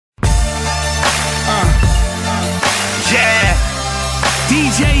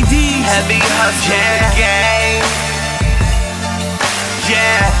TGOD. Heavy hustle, yeah. Game.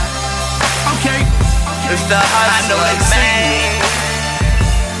 Yeah. Okay. It's the hustle, man.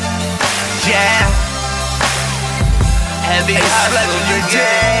 Yeah. Heavy hustle, your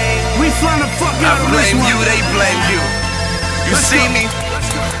game. We flying the fuck out of this I blame one. you, they blame you. You Let's see go. me?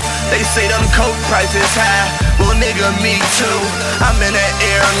 They say them coke prices high. Well, nigga, me too. I'm in the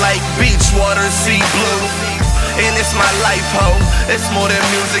air like beach water, sea blue. And it's my life, ho. It's more than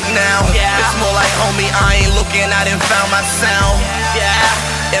music now. Yeah. It's more like, homie, I ain't looking, I done found my sound.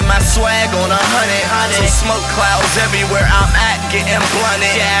 Yeah. And my swag on 100. So smoke clouds everywhere I'm at, getting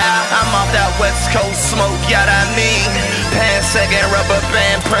blunted. Yeah. I'm off that West Coast smoke, yeah, I mean. Pan second rubber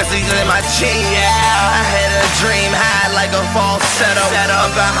band, Presley's in my chin. Yeah. I had a dream high like a falsetto.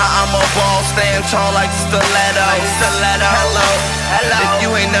 About how I'm a ball, stand tall like stiletto. Hello. If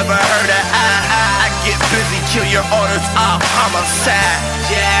you ain't never heard of I get busy, kill your orders off homicide.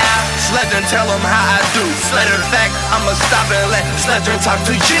 Yeah. Sledger, tell them how I do. Sledger, in fact, I'ma stop and let Sledger talk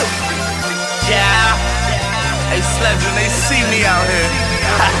to you. Yeah. Hey, Sledger, they see me out here.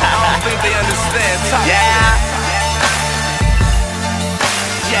 I don't think they understand. Talk. Yeah.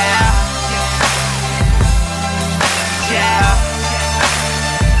 Yeah. Yeah.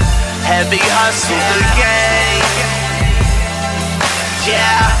 Heavy hustle, the game.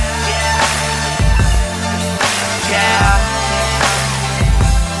 Yeah. Yeah.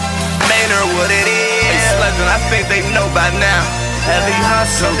 Maynard, what it is. Hey, Sledger, I think they know by now. Heavy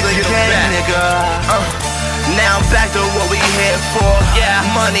hustle, the game, nigga. Now I'm back to what we here for. Yeah.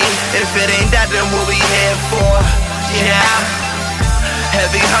 Money, if it ain't that, then what we here for. Yeah.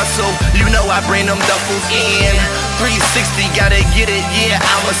 Heavy hustle, you know I bring them duffels in. 360, gotta get it, yeah,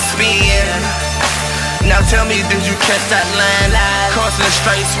 I'ma spin. Now tell me, did you catch that line? Crossing the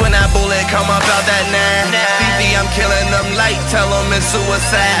stripes when that bullet come up out that nine. BB, I'm killing them light, tell them it's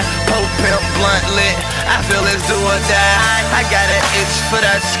suicide. Pope pimp, blunt lit, I feel it's do or die. I got an itch for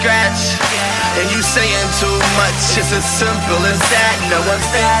that scratch. And you saying too much, it's as simple as that. No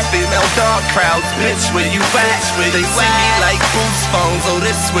offense, female dog crowds, bitch, where you at? They see me like boost phones, oh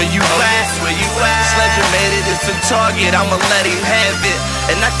this where you at? Sledger made it, it's a target, I'ma let him have it.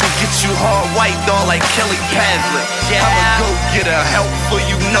 And I can get you hard white dog like Kelly Pavlik. I'ma go get a help for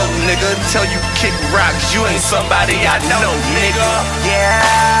you know, nigga. Tell you kick rocks, you ain't somebody I know, nigga.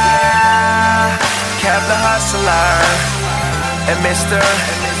 Yeah, Kev the Hustler and Mr.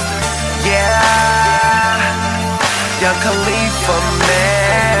 Yeah, Young Khalifa,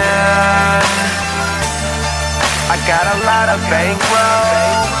 man. I got a lot of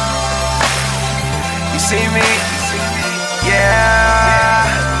bankroll. You see me? Yeah.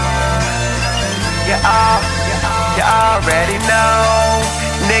 You already know.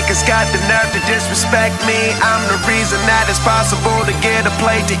 Niggas got the nerve to disrespect me. I'm the reason that it's possible to get a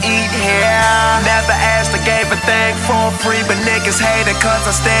plate to eat here. Never asked, I gave a thing for free, but niggas hate it cause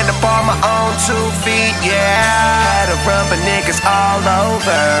I stand up on my own 2 feet, yeah. Had to run, but niggas all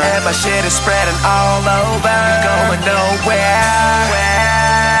over, and my shit is spreading all over. Going nowhere,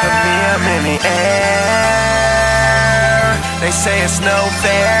 but me, I'm in the air. They say it's no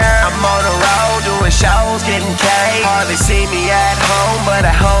fair. I'm on the road doing shows, getting cake. Hardly see me at home, but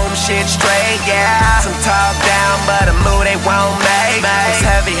at home shit straight, yeah. Some top down, but a move they won't make. It's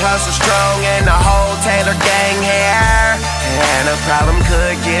heavy hustle strong and the whole Taylor gang here. And a problem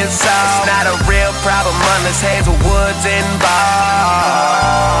could get solved. It's not a real problem unless Hazelwood's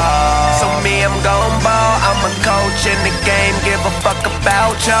involved. So me, I'm gon' ball. I'm a coach in the game, give a fuck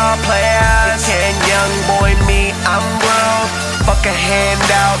about y'all players. Can young boy me, I'm grown. Fuck a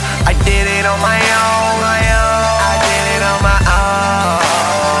handout, I did it on my own. I did it on my own.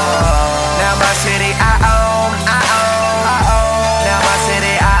 Now my city I own. Now my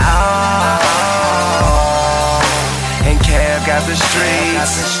city I own. And Kev got the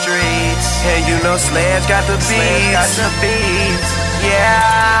streets. And you know Sledge got the beats.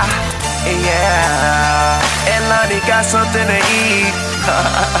 Yeah. And Lonnie got something to eat.